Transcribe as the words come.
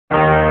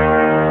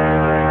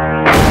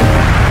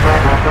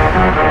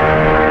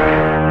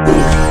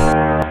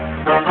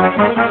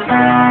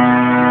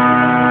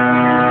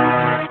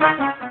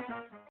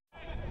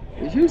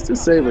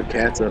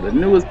SaberCats are the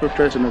newest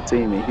professional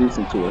team in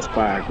Houston to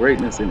aspire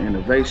greatness in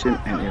innovation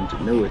and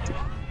ingenuity.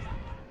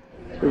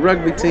 The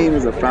rugby team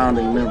is a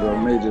founding member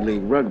of Major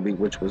League Rugby,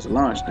 which was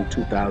launched in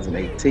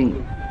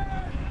 2018.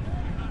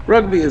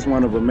 Rugby is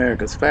one of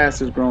America's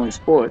fastest growing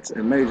sports,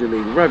 and Major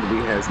League Rugby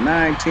has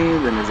 9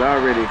 teams and is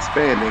already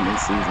expanding in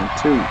Season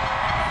 2.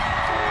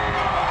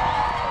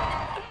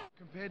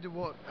 Compared to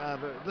what,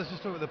 let's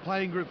just talk about the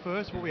playing group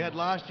first, what we had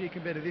last year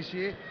compared to this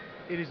year,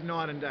 it is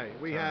night and day.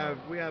 We have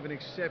an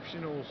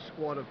exceptional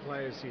squad of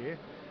players here,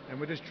 and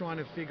we're just trying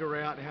to figure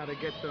out how to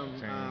get them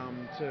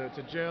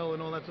to gel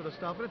and all that sort of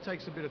stuff, but it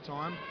takes a bit of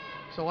time.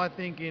 So I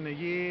think in a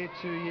year,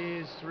 2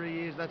 years, 3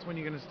 years, that's when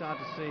you're going to start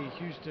to see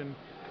Houston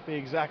be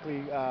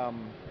exactly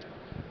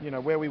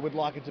where we would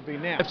like it to be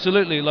now.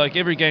 Absolutely, like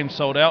every game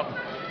sold out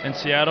in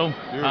Seattle.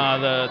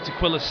 The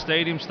Seattle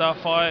Stadium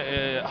Starfire,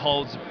 it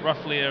holds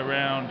roughly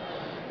around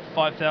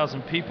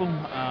 5,000 people.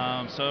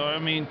 So I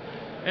mean,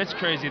 it's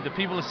crazy. The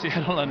people of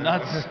Seattle are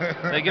nuts.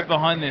 They get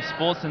behind their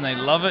sports and they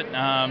love it.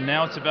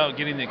 Now it's about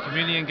getting the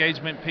community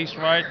engagement piece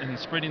right and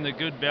spreading the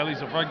good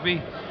values of rugby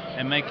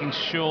and making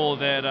sure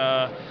that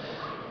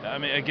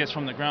it gets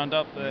from the ground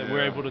up that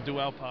we're able to do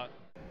our part.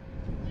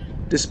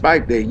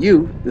 Despite their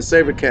youth, the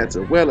SaberCats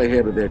are well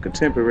ahead of their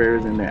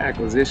contemporaries in their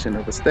acquisition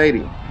of a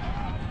stadium.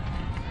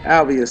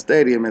 Aveva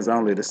Stadium is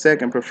only the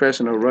second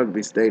professional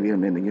rugby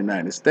stadium in the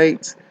United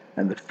States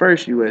and the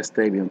first U.S.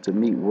 stadium to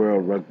meet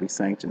World Rugby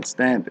Sanction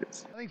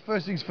standards. I think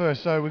first things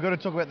first, so we've got to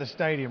talk about the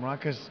stadium, right?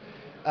 Because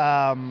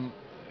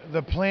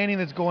the planning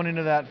that's gone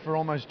into that for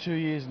almost 2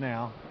 years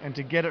now, and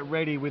to get it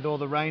ready with all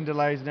the rain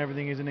delays and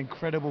everything is an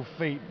incredible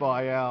feat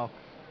by our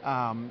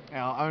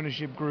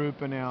ownership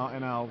group and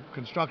our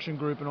construction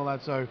group and all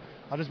that. So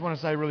I just want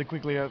to say really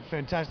quickly a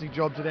fantastic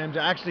job to them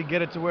to actually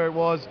get it to where it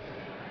was.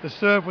 The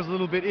surf was a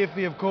little bit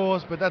iffy, of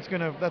course, but that's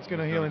gonna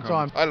heal in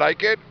time. I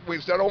like it.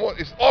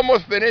 It's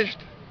almost finished.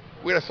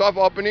 We had a soft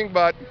opening,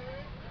 but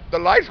the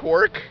lights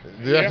work.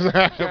 Yeah.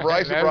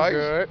 Surprise,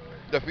 surprise.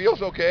 The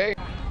field's okay.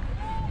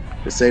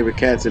 The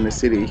SaberCats in the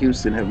city of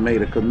Houston have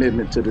made a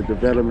commitment to the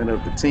development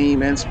of the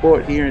team and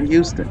sport here in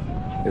Houston,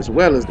 as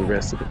well as the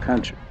rest of the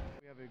country.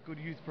 We have a good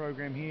youth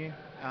program here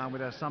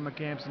with our summer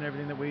camps and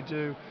everything that we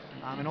do.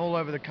 And all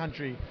over the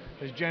country,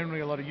 there's generally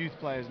a lot of youth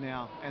players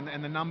now,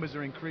 and the numbers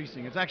are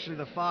increasing. It's actually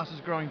the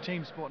fastest growing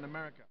team sport in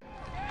America.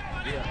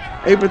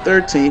 April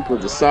 13th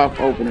was the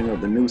soft opening of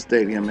the new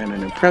stadium, and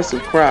an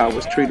impressive crowd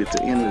was treated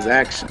to endless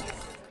action.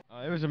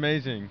 It was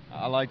amazing.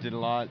 I liked it a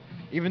lot.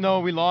 Even though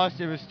we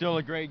lost, it was still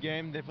a great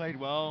game. They played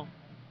well.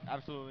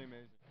 Absolutely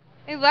amazing.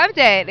 I loved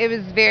it. It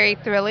was very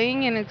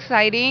thrilling and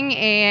exciting,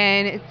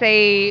 and it's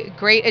a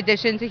great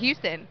addition to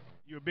Houston.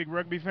 You a big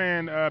rugby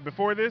fan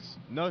before this?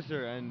 No,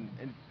 sir, and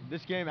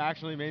this game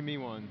actually made me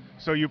one.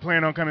 So you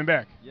plan on coming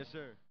back? Yes,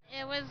 sir.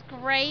 It was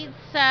great.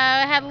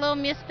 Had a little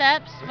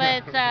missteps,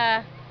 but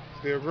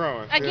still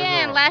growing.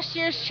 Last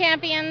year's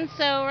champions,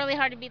 so really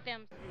hard to beat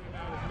them.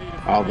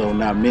 Although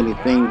not many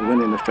things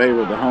went in the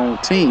favor of the home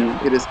team,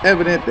 it is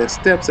evident that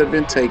steps have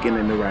been taken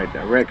in the right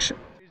direction.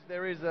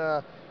 There is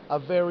a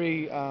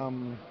very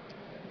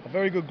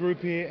good group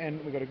here,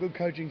 and we've got a good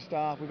coaching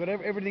staff. We've got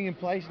everything in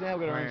place now.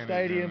 We've got our own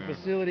stadium,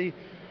 facility.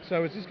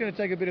 So it's just going to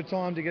take a bit of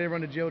time to get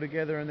everyone to gel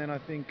together, and then I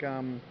think you're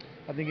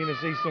going to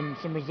see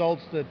some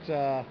results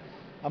that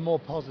are more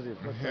positive.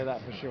 Let's say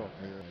that for sure.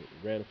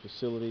 Ran a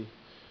facility.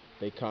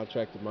 They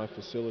contracted my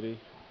facility.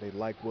 They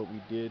liked what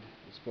we did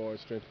as far as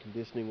strength and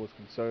conditioning was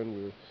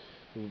concerned.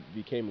 We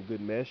became a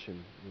good mesh,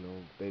 and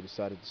they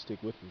decided to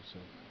stick with me. So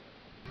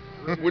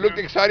we looked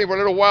exciting for a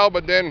little while,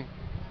 but then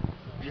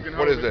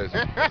what is this?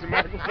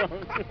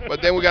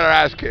 But then we got our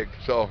ass kicked.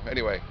 So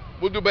anyway,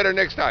 we'll do better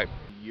next time.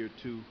 Year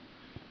 2,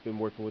 been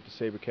working with the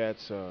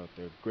SaberCats.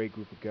 They're a great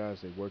group of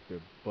guys. They work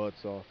their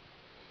butts off.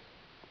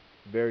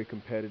 Very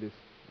competitive.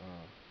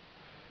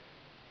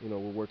 We're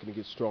working to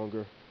get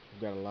stronger.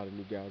 We've got a lot of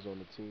new guys on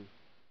the team.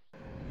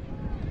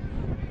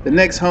 The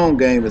next home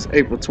game is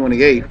April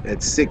 28th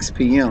at 6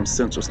 p.m.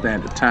 Central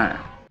Standard Time.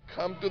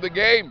 Come to the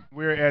game.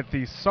 We're at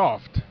the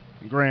soft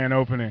grand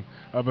opening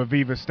of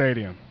Aveva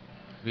Stadium.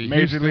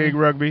 Major League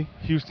Rugby,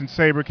 Houston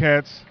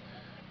SaberCats,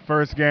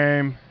 first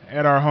game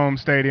at our home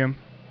stadium.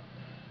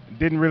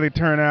 Didn't really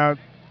turn out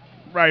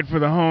right for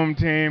the home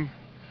team.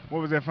 What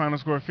was that final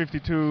score?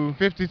 52?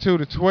 52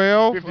 to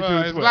 12. It's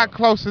a lot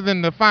closer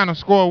than the final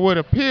score would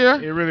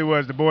appear. It really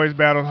was. The boys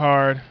battled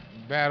hard.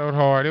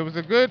 It was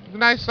a good,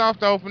 nice,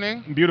 soft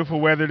opening. Beautiful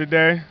weather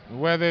today. The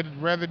weather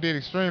did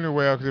extremely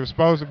well because it was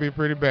supposed to be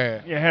pretty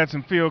bad. Yeah, had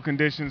some field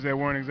conditions that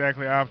weren't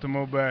exactly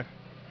optimal, but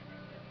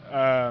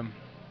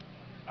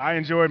I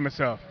enjoyed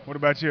myself. What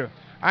about you?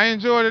 I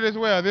enjoyed it as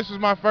well. This was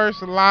my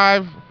first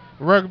live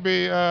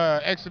rugby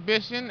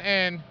exhibition,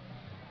 and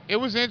it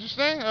was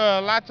interesting. A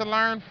lot to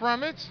learn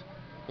from it.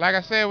 Like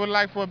I said, would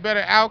like for a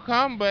better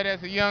outcome, but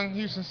as a young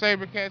Houston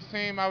SaberCats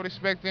team, I would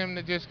expect them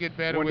to just get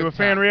better. Want to do a time.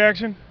 fan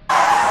reaction?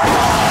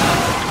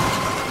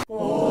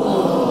 Oh.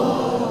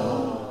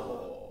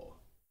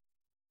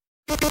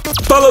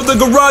 Follow the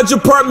Garage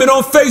Apartment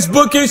on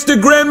Facebook,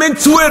 Instagram, and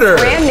Twitter.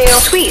 Brand new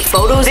tweet,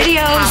 photos,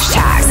 videos,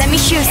 hashtags. Let me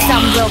shoot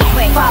some real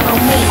quick. Follow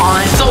me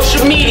on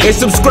social media. And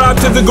subscribe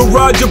to the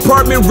Garage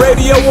Apartment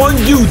Radio on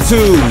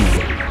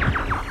YouTube.